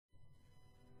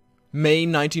May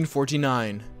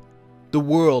 1949. The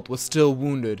world was still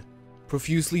wounded,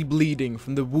 profusely bleeding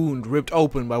from the wound ripped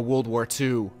open by World War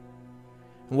II.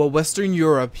 And while Western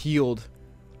Europe healed,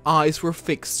 eyes were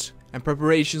fixed and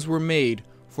preparations were made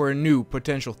for a new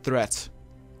potential threat.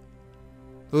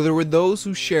 Though there were those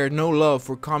who shared no love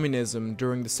for communism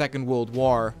during the Second World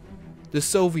War, the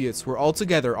Soviets were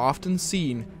altogether often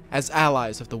seen as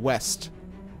allies of the West.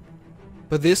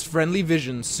 But this friendly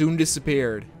vision soon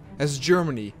disappeared, as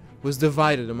Germany was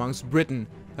divided amongst Britain,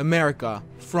 America,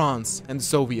 France, and the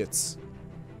Soviets.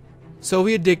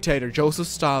 Soviet dictator Joseph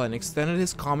Stalin extended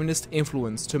his communist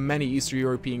influence to many Eastern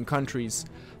European countries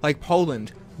like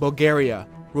Poland, Bulgaria,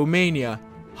 Romania,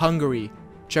 Hungary,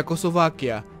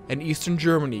 Czechoslovakia, and Eastern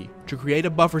Germany to create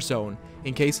a buffer zone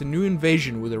in case a new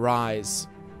invasion would arise.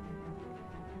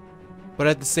 But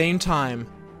at the same time,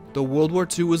 though World War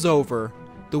II was over,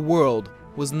 the world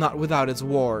was not without its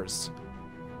wars.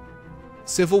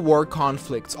 Civil war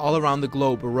conflicts all around the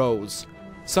globe arose,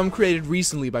 some created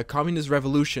recently by communist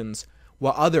revolutions,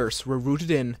 while others were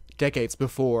rooted in decades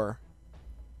before.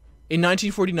 In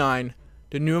 1949,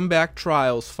 the Nuremberg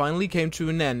trials finally came to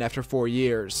an end after 4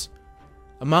 years.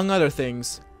 Among other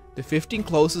things, the 15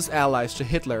 closest allies to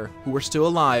Hitler who were still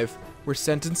alive were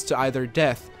sentenced to either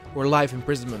death or life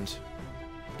imprisonment.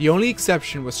 The only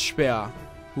exception was Speer,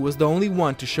 who was the only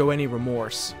one to show any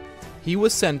remorse. He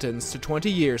was sentenced to 20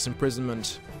 years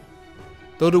imprisonment.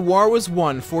 Though the war was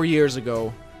won 4 years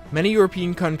ago, many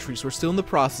European countries were still in the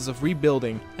process of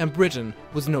rebuilding, and Britain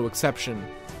was no exception.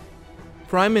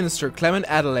 Prime Minister Clement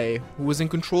Attlee, who was in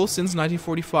control since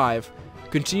 1945,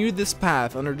 continued this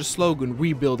path under the slogan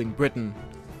Rebuilding Britain.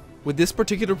 With this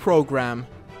particular program,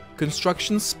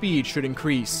 construction speed should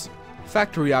increase,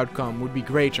 factory outcome would be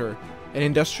greater, and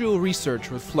industrial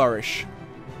research would flourish.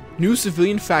 New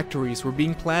civilian factories were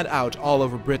being planned out all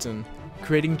over Britain,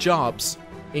 creating jobs,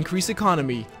 increased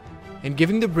economy, and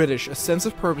giving the British a sense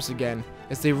of purpose again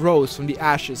as they rose from the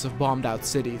ashes of bombed-out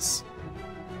cities.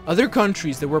 Other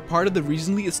countries that were part of the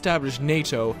recently established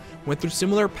NATO went through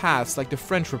similar paths like the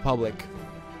French Republic.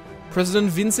 President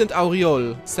Vincent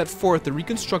Auriol set forth the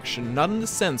reconstruction not in the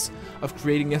sense of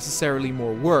creating necessarily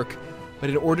more work, but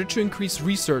in order to increase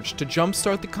research to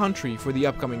jumpstart the country for the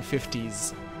upcoming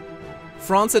 50s.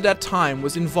 France at that time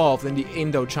was involved in the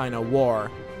Indochina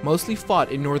War, mostly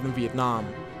fought in northern Vietnam,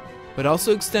 but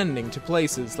also extending to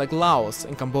places like Laos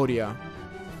and Cambodia.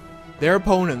 Their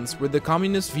opponents were the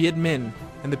Communist Viet Minh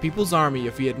and the People's Army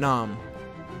of Vietnam.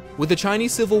 With the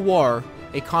Chinese Civil War,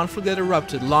 a conflict that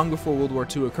erupted long before World War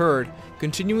II occurred,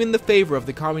 continuing in the favor of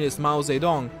the Communist Mao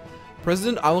Zedong,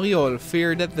 President Auriol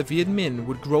feared that the Viet Minh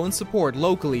would grow in support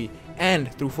locally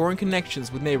and through foreign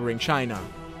connections with neighboring China.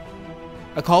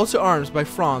 A call to arms by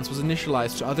France was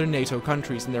initialized to other NATO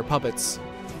countries and their puppets.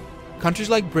 Countries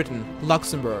like Britain,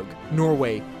 Luxembourg,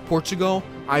 Norway, Portugal,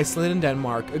 Iceland, and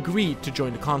Denmark agreed to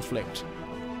join the conflict.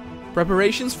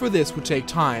 Preparations for this would take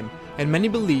time, and many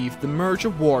believed the merge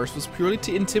of wars was purely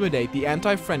to intimidate the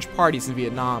anti-French parties in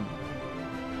Vietnam.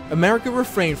 America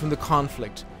refrained from the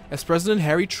conflict, as President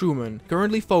Harry Truman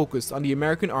currently focused on the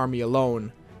American army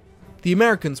alone. The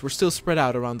Americans were still spread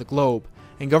out around the globe,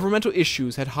 and governmental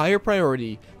issues had higher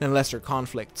priority than lesser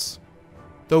conflicts.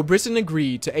 Though Britain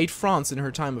agreed to aid France in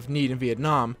her time of need in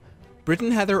Vietnam,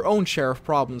 Britain had her own share of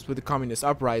problems with the communist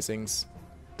uprisings.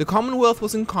 The Commonwealth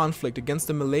was in conflict against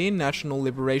the Malayan National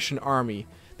Liberation Army,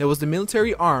 that was the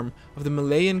military arm of the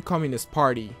Malayan Communist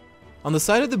Party. On the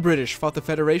side of the British fought the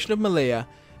Federation of Malaya,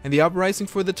 and the uprising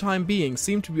for the time being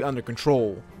seemed to be under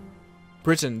control.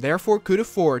 Britain therefore could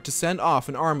afford to send off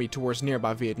an army towards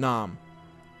nearby Vietnam.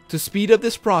 To speed up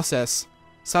this process,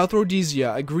 South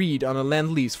Rhodesia agreed on a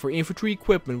lend-lease for infantry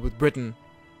equipment with Britain.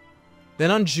 Then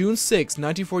on June 6,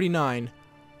 1949,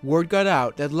 word got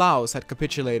out that Laos had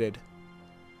capitulated.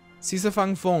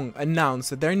 Sisaphanphong announced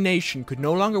that their nation could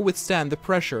no longer withstand the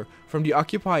pressure from the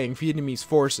occupying Vietnamese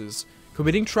forces,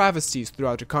 committing travesties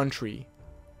throughout the country.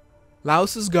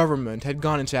 Laos's government had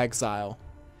gone into exile.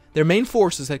 Their main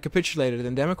forces had capitulated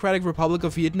and the Democratic Republic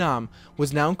of Vietnam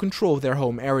was now in control of their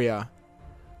home area.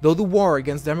 Though the war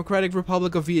against the Democratic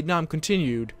Republic of Vietnam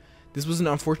continued, this was an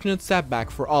unfortunate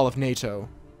setback for all of NATO.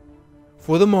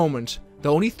 For the moment,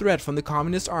 the only threat from the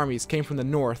communist armies came from the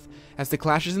north, as the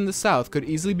clashes in the south could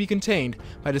easily be contained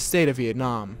by the state of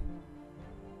Vietnam.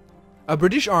 A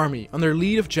British army under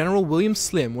lead of General William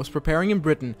Slim was preparing in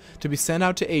Britain to be sent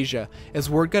out to Asia, as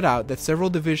word got out that several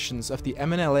divisions of the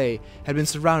MNLA had been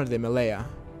surrounded in Malaya.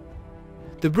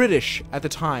 The British, at the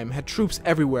time, had troops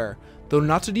everywhere, though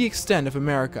not to the extent of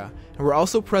America, and were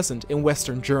also present in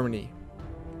Western Germany.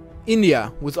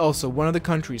 India was also one of the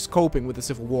countries coping with the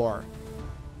civil war.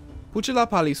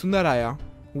 Puchalapalli Sundaraya,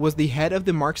 who was the head of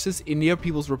the Marxist India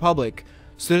People's Republic,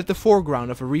 stood at the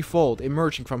foreground of a revolt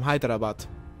emerging from Hyderabad.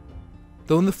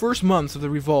 Though in the first months of the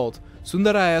revolt,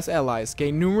 Sundaraya's allies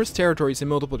gained numerous territories in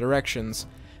multiple directions,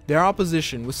 their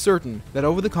opposition was certain that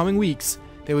over the coming weeks,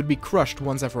 they would be crushed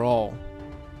once and for all.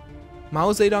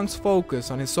 Mao Zedong's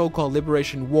focus on his so-called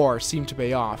liberation war seemed to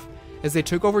pay off, as they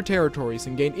took over territories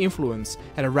and gained influence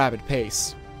at a rapid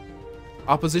pace.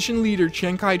 Opposition leader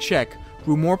Chiang Kai-shek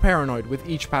grew more paranoid with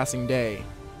each passing day.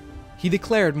 He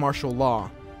declared martial law,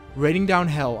 raining down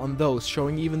hell on those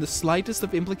showing even the slightest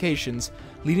of implications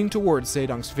leading towards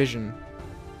Zedong's vision.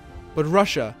 But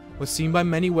Russia was seen by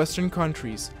many Western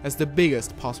countries as the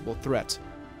biggest possible threat,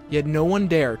 yet no one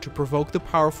dared to provoke the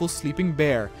powerful sleeping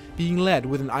bear being led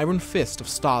with an iron fist of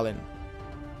Stalin.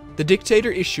 The dictator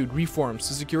issued reforms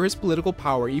to secure his political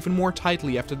power even more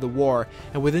tightly after the war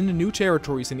and within the new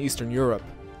territories in Eastern Europe.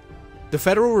 The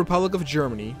Federal Republic of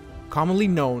Germany, commonly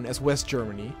known as West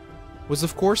Germany, was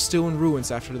of course still in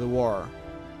ruins after the war.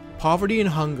 Poverty and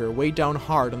hunger weighed down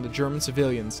hard on the German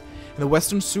civilians, and the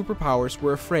Western superpowers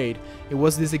were afraid it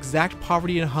was this exact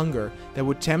poverty and hunger that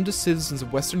would tempt the citizens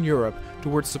of Western Europe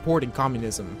towards supporting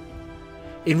communism.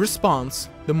 In response,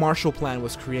 the Marshall Plan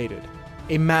was created,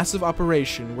 a massive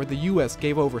operation where the US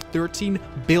gave over $13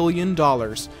 billion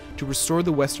to restore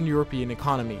the Western European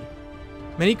economy.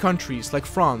 Many countries like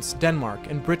France,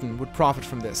 Denmark, and Britain would profit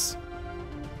from this.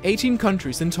 18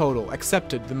 countries in total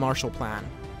accepted the Marshall Plan.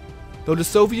 Though the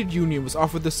Soviet Union was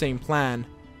offered the same plan,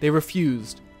 they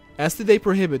refused, as did they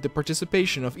prohibit the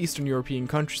participation of Eastern European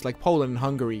countries like Poland and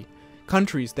Hungary,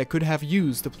 countries that could have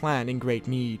used the plan in great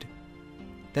need.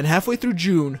 Then halfway through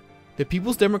June, the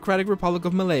People's Democratic Republic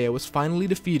of Malaya was finally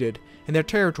defeated and their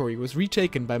territory was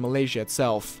retaken by Malaysia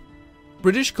itself.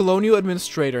 British colonial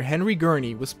administrator Henry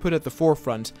Gurney was put at the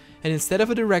forefront, and instead of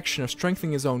a direction of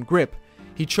strengthening his own grip,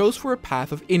 he chose for a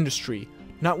path of industry,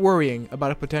 not worrying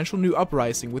about a potential new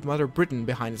uprising with Mother Britain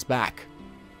behind his back.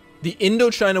 The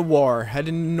Indochina War had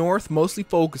in the north mostly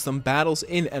focused on battles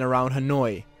in and around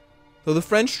Hanoi. Though the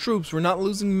French troops were not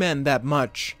losing men that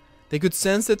much, they could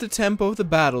sense that the tempo of the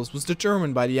battles was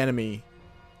determined by the enemy.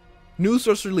 News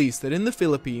was released that in the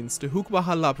Philippines, the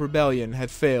Hukbahalap rebellion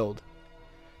had failed.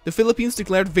 The Philippines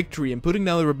declared victory in putting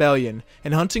down the rebellion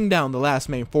and hunting down the last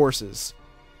main forces.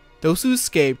 Those who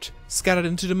escaped scattered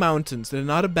into the mountains and did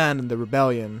not abandon the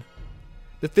rebellion.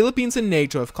 The Philippines and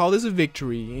NATO have called this a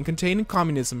victory in containing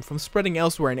communism from spreading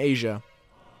elsewhere in Asia.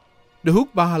 The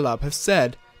Hukbahalap have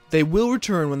said they will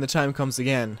return when the time comes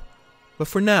again. But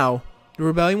for now, the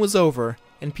rebellion was over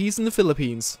and peace in the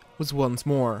Philippines was once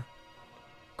more.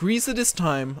 Greece at this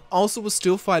time also was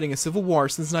still fighting a civil war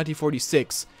since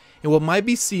 1946 in what might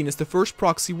be seen as the first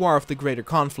proxy war of the greater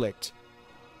conflict.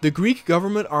 The Greek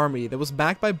government army that was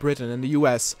backed by Britain and the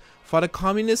US fought a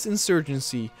communist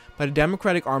insurgency by the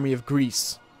Democratic Army of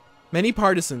Greece. Many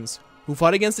partisans, who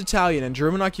fought against Italian and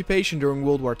German occupation during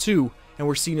World War II and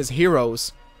were seen as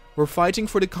heroes, were fighting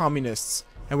for the communists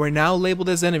and were now labeled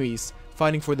as enemies,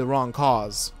 fighting for the wrong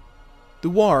cause. The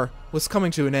war was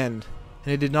coming to an end,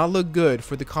 and it did not look good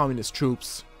for the communist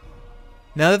troops.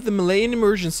 Now that the Malayan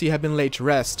emergency had been laid to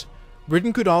rest,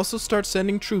 Britain could also start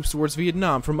sending troops towards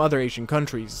Vietnam from other Asian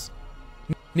countries.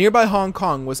 Nearby Hong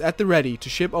Kong was at the ready to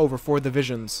ship over 4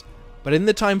 divisions, but in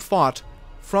the time fought,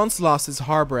 France lost its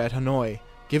harbor at Hanoi,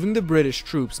 giving the British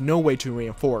troops no way to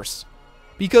reinforce.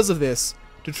 Because of this,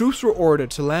 the troops were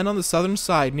ordered to land on the southern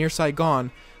side near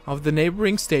Saigon of the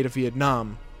neighboring state of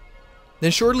Vietnam.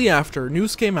 Then shortly after,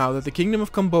 news came out that the Kingdom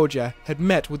of Cambodia had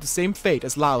met with the same fate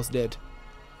as Laos did.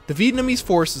 The Vietnamese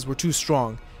forces were too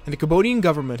strong, and the Cambodian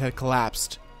government had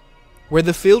collapsed. Where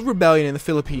the failed rebellion in the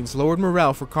Philippines lowered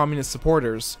morale for communist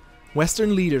supporters,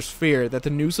 Western leaders feared that the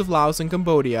news of Laos and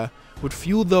Cambodia would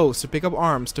fuel those to pick up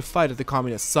arms to fight at the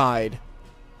communist side.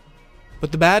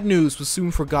 But the bad news was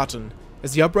soon forgotten,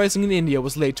 as the uprising in India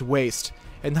was laid to waste,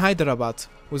 and Hyderabad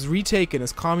was retaken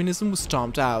as communism was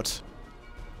stomped out.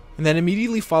 And then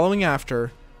immediately following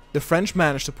after, the French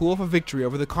managed to pull off a victory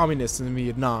over the communists in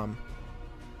Vietnam.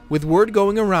 With word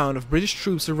going around of British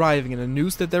troops arriving and the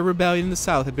news that their rebellion in the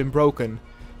south had been broken,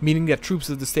 meaning that troops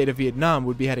of the state of Vietnam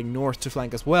would be heading north to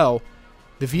flank as well,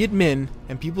 the Viet Minh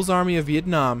and People's Army of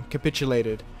Vietnam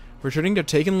capitulated, returning their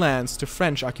taken lands to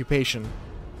French occupation.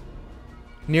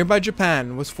 Nearby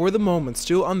Japan was for the moment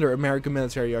still under American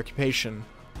military occupation,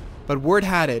 but word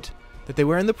had it that they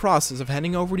were in the process of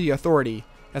handing over the authority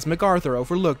as MacArthur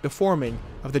overlooked the forming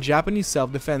of the Japanese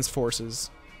Self-Defense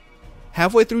Forces.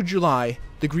 Halfway through July,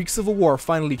 the Greek Civil War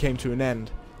finally came to an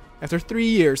end. After 3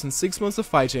 years and 6 months of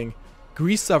fighting,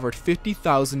 Greece suffered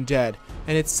 50,000 dead,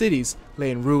 and its cities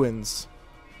lay in ruins.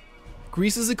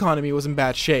 Greece's economy was in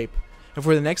bad shape, and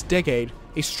for the next decade,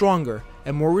 a stronger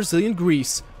and more resilient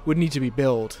Greece would need to be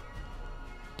built.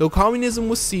 Though communism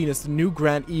was seen as the new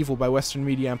grand evil by Western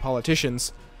media and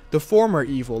politicians, the former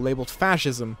evil labeled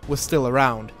fascism was still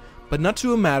around, but not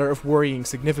to a matter of worrying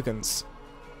significance.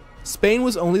 Spain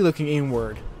was only looking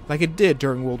inward, like it did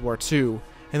during World War II,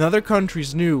 and other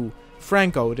countries knew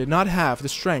Franco did not have the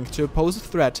strength to oppose a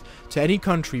threat to any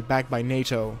country backed by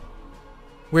NATO.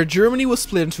 Where Germany was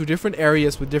split into different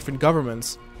areas with different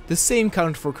governments, the same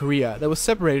counted for Korea that was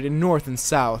separated in North and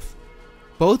South.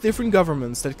 Both different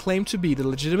governments that claimed to be the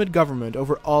legitimate government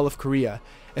over all of Korea,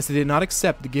 as they did not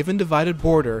accept the given divided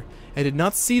border and did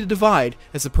not see the divide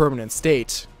as a permanent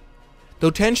state.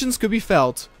 Though tensions could be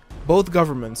felt, both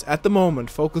governments at the moment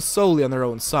focused solely on their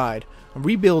own side, on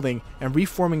rebuilding and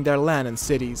reforming their land and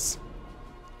cities.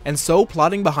 And so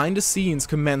plotting behind the scenes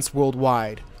commenced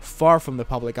worldwide, far from the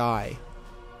public eye.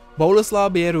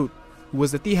 Boleslav Bierut, who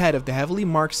was at the head of the heavily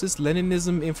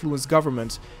Marxist-Leninism-influenced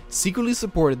government, secretly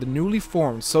supported the newly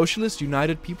formed Socialist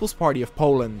United People's Party of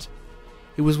Poland.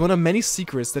 It was one of many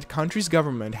secrets that country's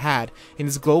government had in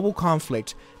its global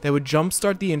conflict that would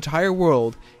jumpstart the entire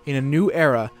world in a new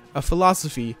era of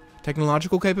philosophy,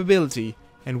 technological capability,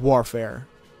 and warfare.